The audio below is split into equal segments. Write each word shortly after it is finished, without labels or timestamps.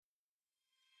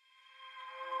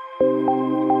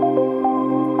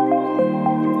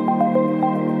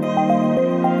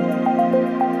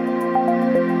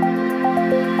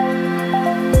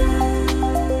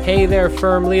Hey there,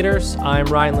 firm leaders. I'm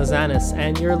Ryan Lazanis,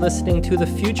 and you're listening to the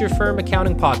Future Firm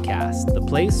Accounting Podcast, the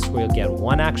place where you'll get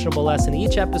one actionable lesson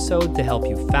each episode to help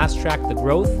you fast-track the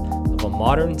growth of a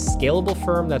modern, scalable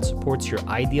firm that supports your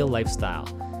ideal lifestyle.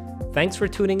 Thanks for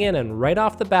tuning in, and right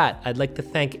off the bat, I'd like to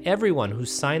thank everyone who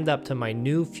signed up to my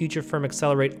new Future Firm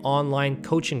Accelerate online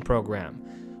coaching program.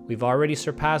 We've already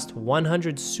surpassed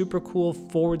 100 super cool,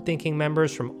 forward-thinking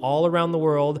members from all around the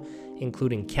world,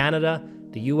 including Canada,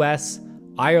 the US,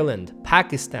 Ireland,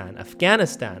 Pakistan,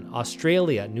 Afghanistan,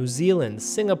 Australia, New Zealand,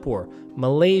 Singapore,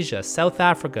 Malaysia, South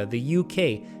Africa, the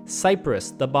UK,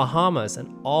 Cyprus, the Bahamas,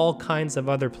 and all kinds of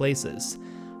other places.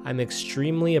 I'm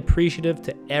extremely appreciative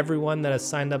to everyone that has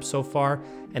signed up so far,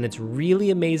 and it's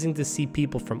really amazing to see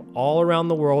people from all around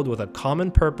the world with a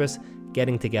common purpose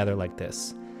getting together like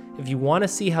this. If you want to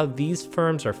see how these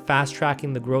firms are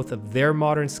fast-tracking the growth of their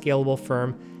modern scalable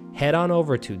firm, head on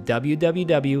over to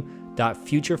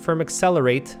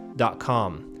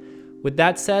www.futurefirmaccelerate.com. With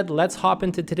that said, let's hop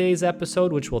into today's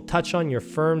episode, which will touch on your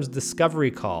firm's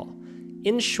discovery call.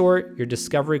 In short, your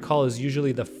discovery call is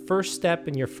usually the first step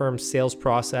in your firm's sales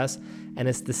process, and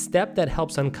it's the step that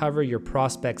helps uncover your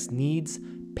prospect's needs,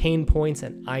 pain points,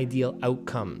 and ideal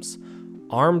outcomes.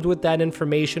 Armed with that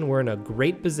information, we're in a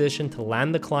great position to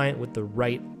land the client with the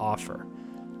right offer.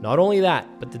 Not only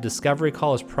that, but the discovery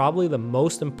call is probably the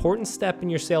most important step in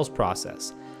your sales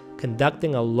process.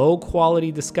 Conducting a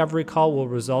low-quality discovery call will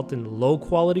result in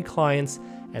low-quality clients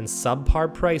and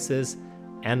subpar prices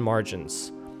and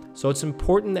margins. So it's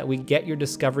important that we get your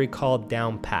discovery call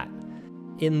down pat.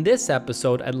 In this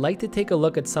episode, I'd like to take a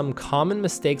look at some common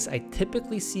mistakes I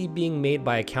typically see being made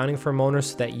by accounting firm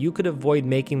owners so that you could avoid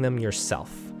making them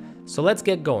yourself. So let's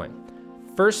get going.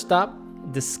 First up,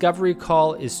 discovery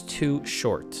call is too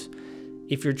short.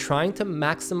 If you're trying to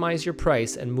maximize your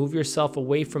price and move yourself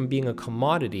away from being a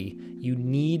commodity, you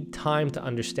need time to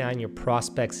understand your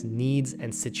prospect's needs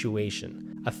and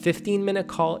situation. A 15-minute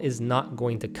call is not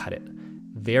going to cut it.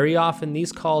 Very often,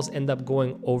 these calls end up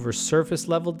going over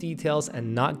surface-level details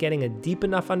and not getting a deep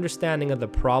enough understanding of the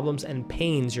problems and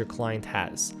pains your client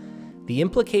has. The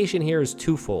implication here is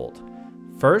twofold.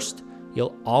 First,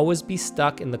 you'll always be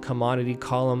stuck in the commodity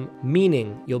column,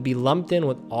 meaning you'll be lumped in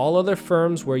with all other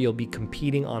firms where you'll be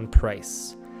competing on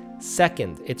price.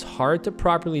 Second, it's hard to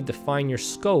properly define your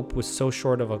scope with so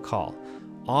short of a call,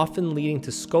 often leading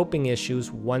to scoping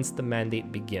issues once the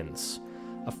mandate begins.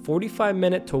 A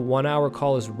 45-minute to 1-hour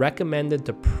call is recommended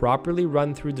to properly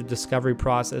run through the discovery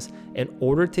process in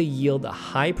order to yield a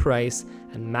high price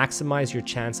and maximize your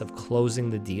chance of closing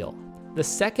the deal. The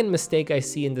second mistake I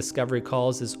see in discovery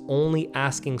calls is only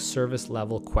asking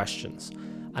service-level questions.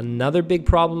 Another big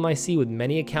problem I see with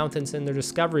many accountants in their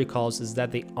discovery calls is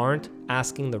that they aren't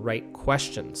asking the right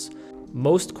questions.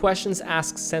 Most questions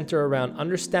asked center around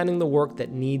understanding the work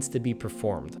that needs to be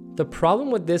performed. The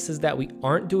problem with this is that we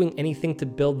aren't doing anything to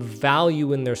build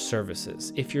value in their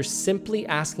services. If you're simply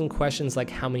asking questions like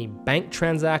how many bank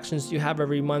transactions do you have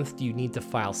every month, do you need to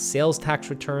file sales tax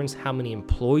returns, how many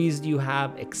employees do you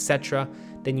have, etc.,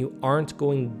 then you aren't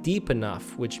going deep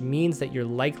enough, which means that you're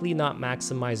likely not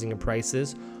maximizing your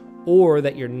prices or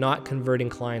that you're not converting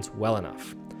clients well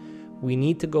enough. We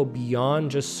need to go beyond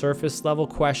just surface level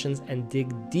questions and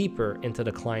dig deeper into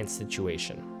the client's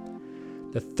situation.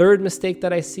 The third mistake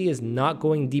that I see is not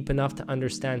going deep enough to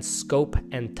understand scope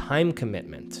and time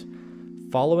commitment.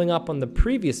 Following up on the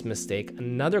previous mistake,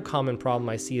 another common problem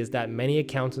I see is that many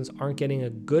accountants aren't getting a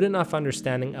good enough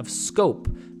understanding of scope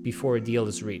before a deal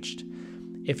is reached.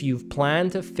 If you've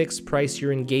planned to fix price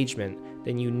your engagement,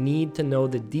 then you need to know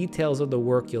the details of the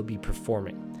work you'll be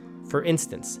performing. For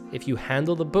instance, if you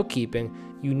handle the bookkeeping,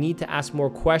 you need to ask more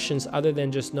questions other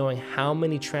than just knowing how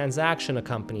many transactions a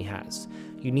company has.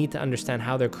 You need to understand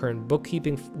how their current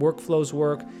bookkeeping workflows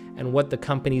work and what the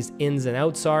company's ins and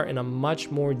outs are in a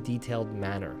much more detailed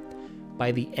manner.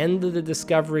 By the end of the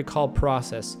discovery call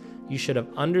process, you should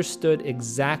have understood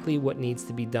exactly what needs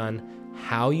to be done,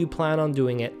 how you plan on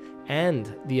doing it,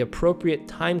 and the appropriate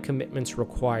time commitments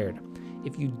required.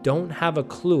 If you don't have a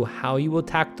clue how you will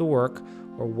attack the work,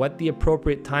 or what the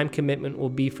appropriate time commitment will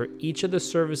be for each of the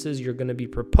services you're going to be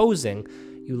proposing,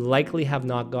 you likely have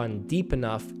not gone deep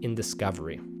enough in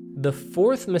discovery. The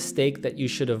fourth mistake that you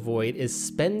should avoid is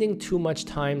spending too much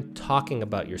time talking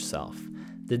about yourself.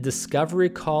 The discovery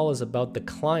call is about the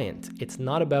client. It's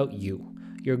not about you.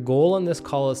 Your goal on this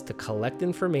call is to collect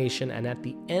information and at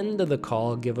the end of the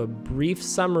call, give a brief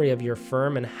summary of your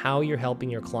firm and how you're helping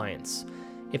your clients.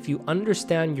 If you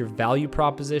understand your value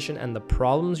proposition and the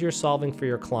problems you're solving for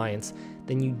your clients,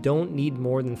 then you don't need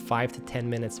more than 5 to 10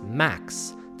 minutes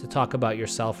max to talk about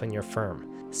yourself and your firm.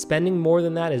 Spending more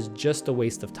than that is just a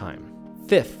waste of time.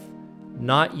 Fifth,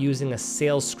 Not using a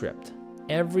sales script.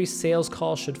 Every sales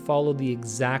call should follow the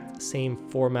exact same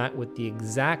format with the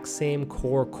exact same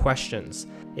core questions.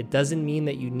 It doesn't mean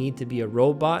that you need to be a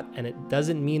robot, and it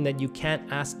doesn't mean that you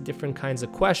can't ask different kinds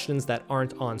of questions that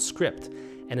aren't on script.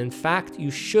 And in fact,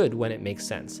 you should when it makes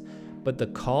sense. But the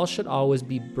call should always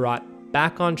be brought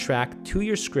back on track to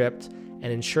your script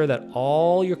and ensure that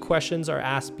all your questions are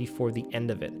asked before the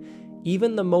end of it.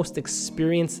 Even the most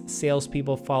experienced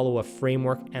salespeople follow a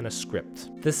framework and a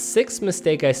script. The sixth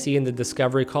mistake I see in the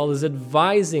discovery call is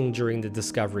advising during the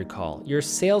discovery call. Your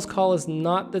sales call is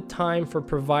not the time for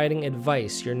providing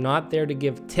advice. You're not there to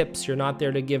give tips. You're not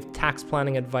there to give tax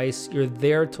planning advice. You're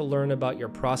there to learn about your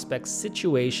prospect's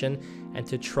situation and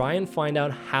to try and find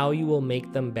out how you will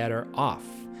make them better off.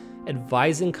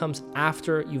 Advising comes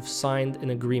after you've signed an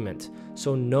agreement,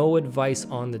 so no advice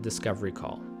on the discovery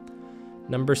call.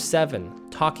 Number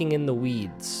 7, talking in the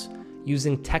weeds.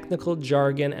 Using technical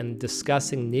jargon and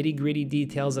discussing nitty-gritty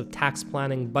details of tax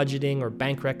planning, budgeting, or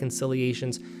bank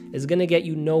reconciliations is going to get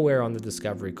you nowhere on the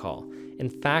discovery call. In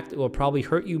fact, it will probably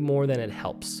hurt you more than it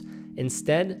helps.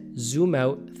 Instead, zoom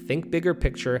out, think bigger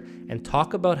picture, and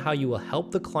talk about how you will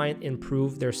help the client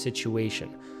improve their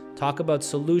situation. Talk about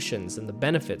solutions and the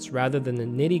benefits rather than the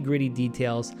nitty-gritty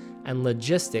details and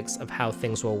logistics of how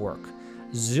things will work.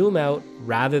 Zoom out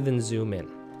rather than zoom in.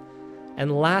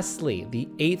 And lastly, the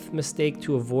 8th mistake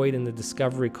to avoid in the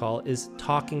discovery call is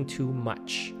talking too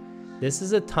much. This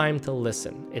is a time to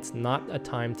listen. It's not a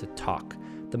time to talk.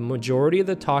 The majority of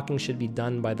the talking should be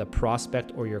done by the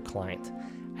prospect or your client.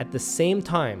 At the same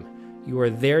time, you are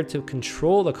there to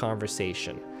control the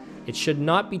conversation. It should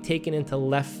not be taken into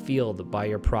left field by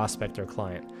your prospect or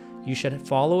client. You should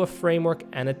follow a framework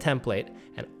and a template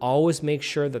and always make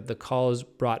sure that the call is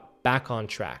brought back on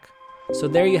track. So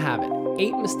there you have it,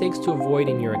 8 mistakes to avoid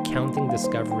in your accounting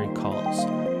discovery calls.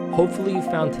 Hopefully you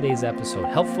found today's episode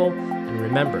helpful, and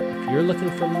remember, if you're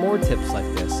looking for more tips like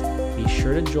this, be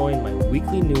sure to join my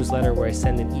weekly newsletter where I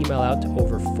send an email out to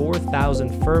over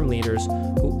 4,000 firm leaders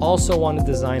who also want to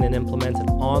design and implement an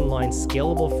online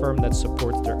scalable firm that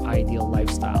supports their ideal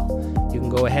lifestyle. You can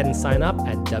go ahead and sign up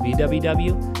at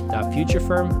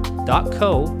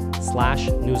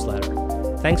www.futurefirm.co/newsletter.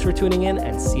 Thanks for tuning in,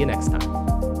 and see you next time.